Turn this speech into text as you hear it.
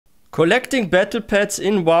Collecting battle pets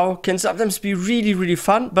in WoW can sometimes be really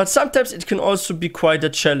fun, but sometimes it can also be quite a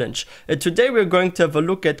challenge. And today we're going to have a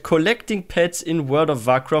look at collecting pets in World of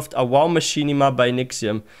Warcraft, a WoW Machinima by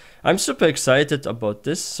Nixxiom. I'm super excited about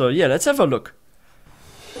this, so yeah, let's have a look.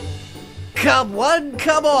 Come one,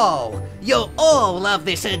 come all! You'll all love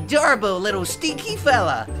this adorable little stinky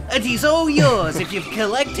fella, and he's all yours if you've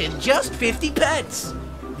collected just 50 pets.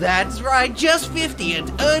 That's right, just 50 and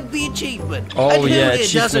earned the achievement. Oh, and who yeah, here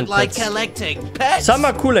doesn't like pets. collecting pets? Some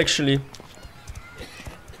are cool actually.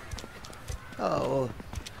 Oh.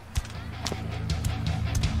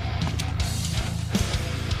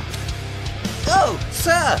 Oh,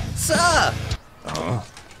 sir!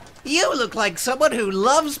 You look like someone who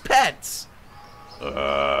loves pets.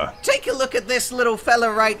 Take a look at this little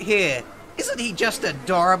fella right here. Isn't he just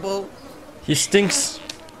adorable? He stinks.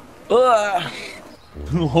 Ugh.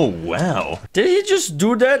 Oh, wow. Did he just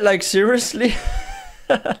do that? Like, seriously?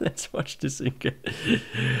 Let's watch this again.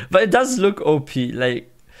 But it does look OP. Like,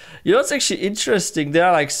 you know what's actually interesting? There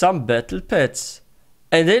are like some battle pets.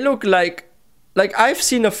 And they look like I've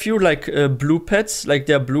seen a few like blue pets. Like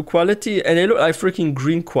they're blue quality. And they look like freaking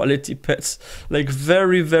green quality pets. Like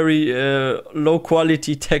very low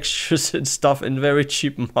quality textures and stuff. And very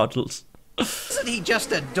cheap models. Isn't he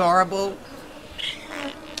just adorable?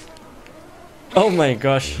 Oh my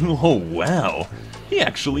gosh. Oh, wow. He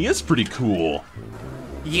actually is pretty cool.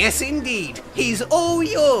 Yes, indeed. He's all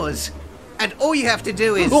yours. And all you have to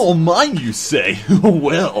do is... Oh, mine, you say?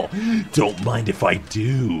 Well, don't mind if I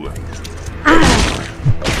do.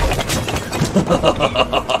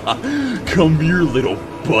 Come here, little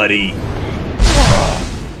buddy.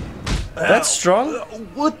 That's strong.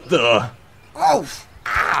 What the? Oh!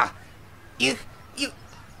 Ah! You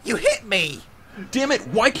hit me! Damn it,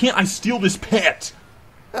 why can't I steal this pet?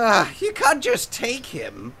 You can't just take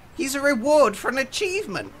him. He's a reward for an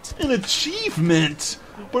achievement. An achievement?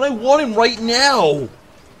 But I want him right now.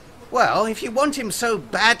 Well, if you want him so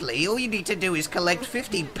badly, all you need to do is collect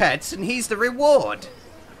 50 pets and he's the reward.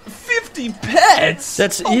 50 pets?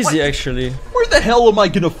 That's easy actually. Where the hell am I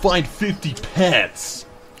gonna find 50 pets?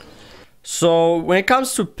 So when it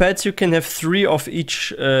comes to pets, you can have 3 of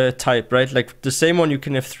each type, right? Like the same one you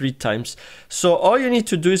can have 3 times. So all you need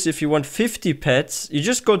to do is, if you want 50 pets, you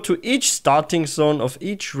just go to each starting zone of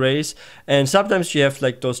each race. And sometimes you have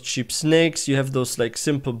like those cheap snakes, you have those like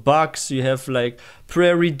simple bugs, you have like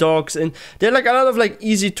prairie dogs, and they're like a lot of like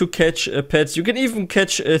easy to catch pets. You can even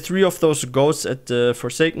catch 3 of those ghosts at the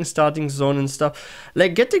Forsaken starting zone and stuff.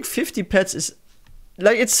 Like getting 50 pets is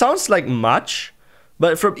like, it sounds like much.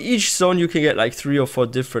 But from each zone you can get like 3 or 4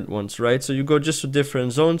 different ones, right? So you go just to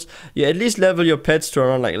different zones. You at least level your pets to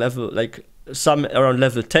around some around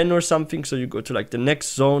level 10 or something. So you go to like the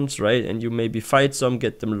next zones, right? And you maybe fight some,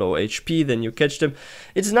 get them low HP, then you catch them.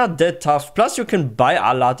 It's not that tough. Plus you can buy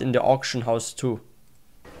a lot in the auction house too.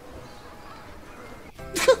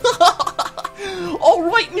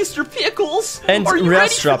 Alright, Mr. Pickles! And are you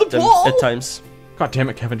ready for the them ball? at times. God damn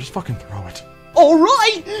it, Kevin, just fucking throw it.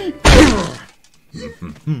 Alright!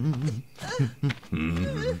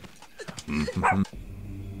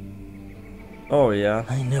 Oh yeah.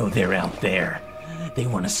 I know they're out there. They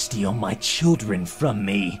want to steal my children from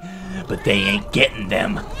me, but they ain't getting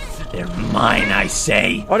them. They're mine, I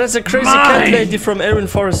say. Oh, that's a crazy cat lady from Elven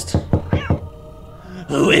Forest.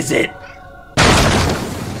 Who is it?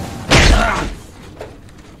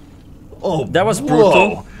 Oh, That was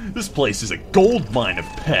brutal. whoa. This place is a gold mine of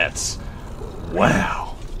pets. Wow.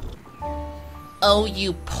 Oh,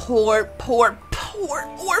 you poor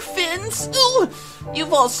orphans! Ooh,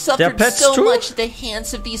 you've all suffered pets so too? much at the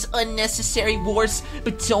hands of these unnecessary wars,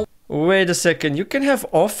 but don't Wait a second, you can have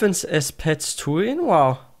orphans as pets too in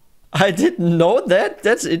WoW. I didn't know that.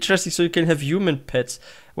 That's interesting. So you can have human pets.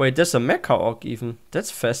 Wait, there's a mecha orc even. That's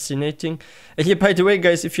fascinating. And yeah, by the way,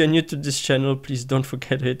 guys, if you're new to this channel, please don't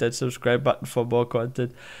forget to hit that subscribe button for more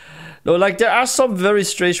content. No, like there are some very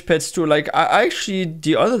strange pets too. Like I actually,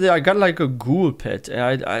 the other day I got like a ghoul pet,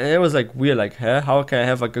 and it was like weird. Like, huh? How can I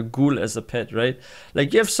have like a ghoul as a pet, right?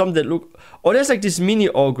 Like you have some that look. Oh, there's like this mini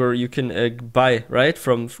ogre you can buy, right?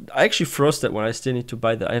 I actually froze that one. I still need to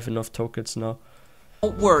buy that. I have enough tokens now.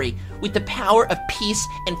 worry. With the power of peace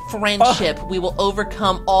and friendship, we will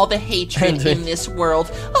overcome all the hatred in this world.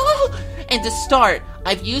 Oh! And to start,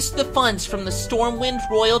 I've used the funds from the Stormwind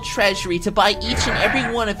Royal Treasury to buy each and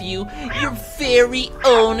every one of you your very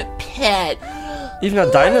own pet. Even a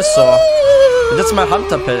dinosaur. That's my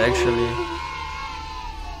hunter pet, actually.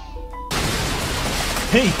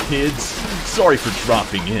 Hey kids, sorry for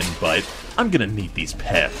dropping in, but I'm gonna need these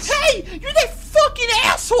pets. Hey! You're that fucking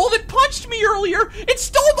asshole that punched me earlier and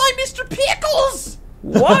stole my Mr. Pickles!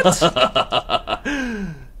 What?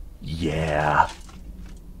 Yeah.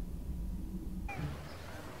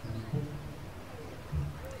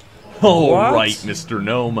 All What? right, Mr.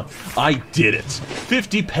 Gnome. I did it.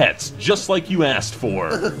 50 pets, just like you asked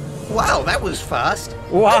for. Wow, that was fast.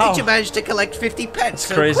 Wow. How did you manage to collect 50 pets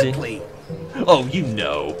so crazy. quickly? Oh, you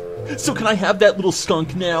know. So can I have that little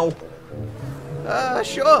skunk now?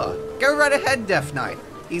 Sure. Go right ahead, Death Knight.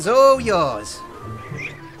 He's all yours.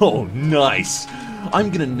 Oh, nice. I'm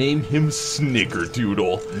gonna name him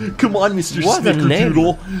Snickerdoodle. Come on, Mr. What a name.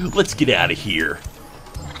 Snickerdoodle. Let's get out of here.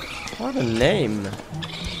 What a name.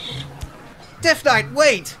 Death Knight,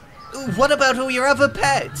 wait! What about all your other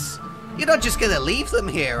pets? You're not just gonna leave them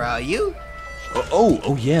here, are you?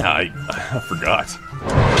 Oh yeah, I forgot.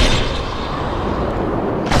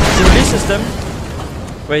 He releases them.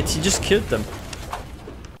 Wait, he just killed them.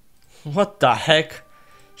 What the heck?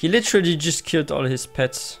 He literally just killed all his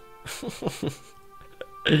pets.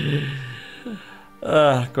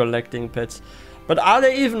 Collecting pets. But are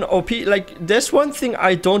they even OP? Like, there's one thing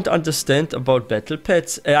I don't understand about battle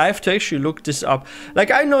pets. I have to actually look this up.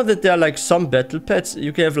 Like, I know that there are like some battle pets.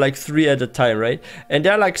 You can have like 3 at a time, right? And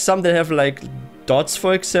there are like some that have like dots,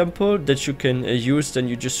 for example, that you can use. Then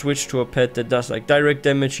you just switch to a pet that does like direct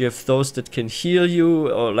damage. You have those that can heal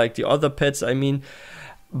you, or like the other pets, I mean.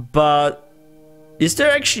 But is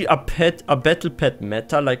there actually a battle pet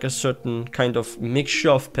meta, like a certain kind of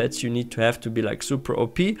mixture of pets you need to have to be like super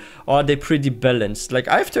OP, or are they pretty balanced? Like,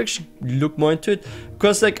 I have to actually look more into it,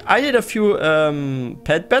 because like I did a few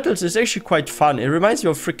pet battles. It's actually quite fun. It reminds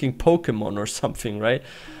me of freaking Pokemon or something, right?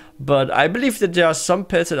 But I believe that there are some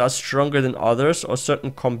pets that are stronger than others, or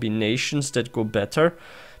certain combinations that go better.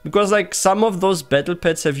 Because like some of those battle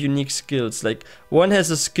pets have unique skills. Like one has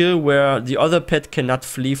a skill where the other pet cannot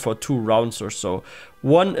flee for 2 rounds or so.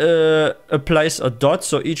 One applies a dot,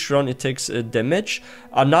 so each round it takes damage.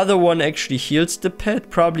 Another one actually heals the pet,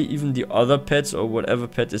 probably even the other pets or whatever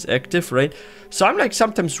pet is active, right? So I'm like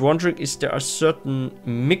sometimes wondering, is there a certain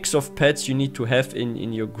mix of pets you need to have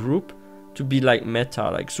in your group to be like meta,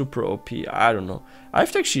 like super OP? I don't know. I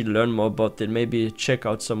have to actually learn more about that, maybe check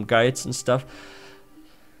out some guides and stuff.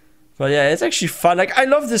 But yeah, it's actually fun. Like, I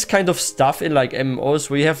love this kind of stuff in like MMOs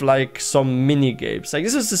where you have like some mini games. Like,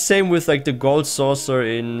 this is the same with like the Gold Saucer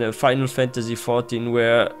in Final Fantasy XIV,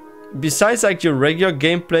 where besides like your regular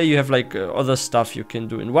gameplay, you have like other stuff you can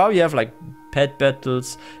do. In WoW, you have like pet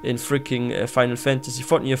battles. In freaking Final Fantasy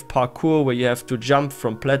XIV, you have parkour where you have to jump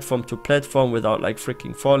from platform to platform without like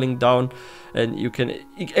freaking falling down. And you can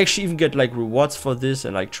actually even get like rewards for this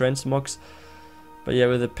and like transmogs. But yeah,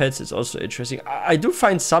 with the pets, it's also interesting. I do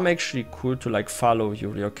find some actually cool to like follow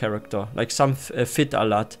your character. Like some fit a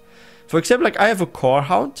lot. For example, like I have a core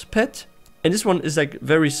hound pet. And this one is like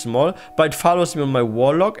very small, but it follows me on my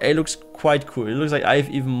warlock. It looks quite cool. It looks like I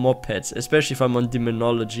have even more pets, especially if I'm on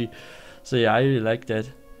demonology. So yeah, I really like that.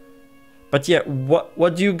 But yeah,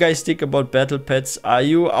 what do you guys think about battle pets? Are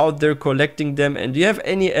you out there collecting them? And do you have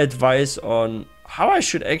any advice on how I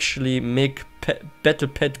should actually make battle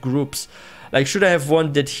pet groups? Like, should I have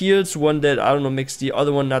one that heals, one that, I don't know, makes the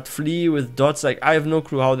other one not flee with dots? Like, I have no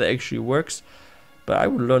clue how that actually works. But I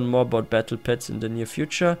will learn more about battle pets in the near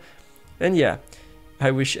future. And yeah,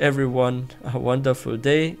 I wish everyone a wonderful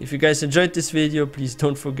day. If you guys enjoyed this video, please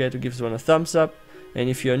don't forget to give this one a thumbs up. And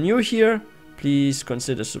if you're new here, please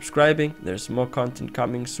consider subscribing. There's more content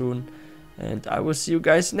coming soon. And I will see you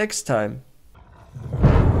guys next time.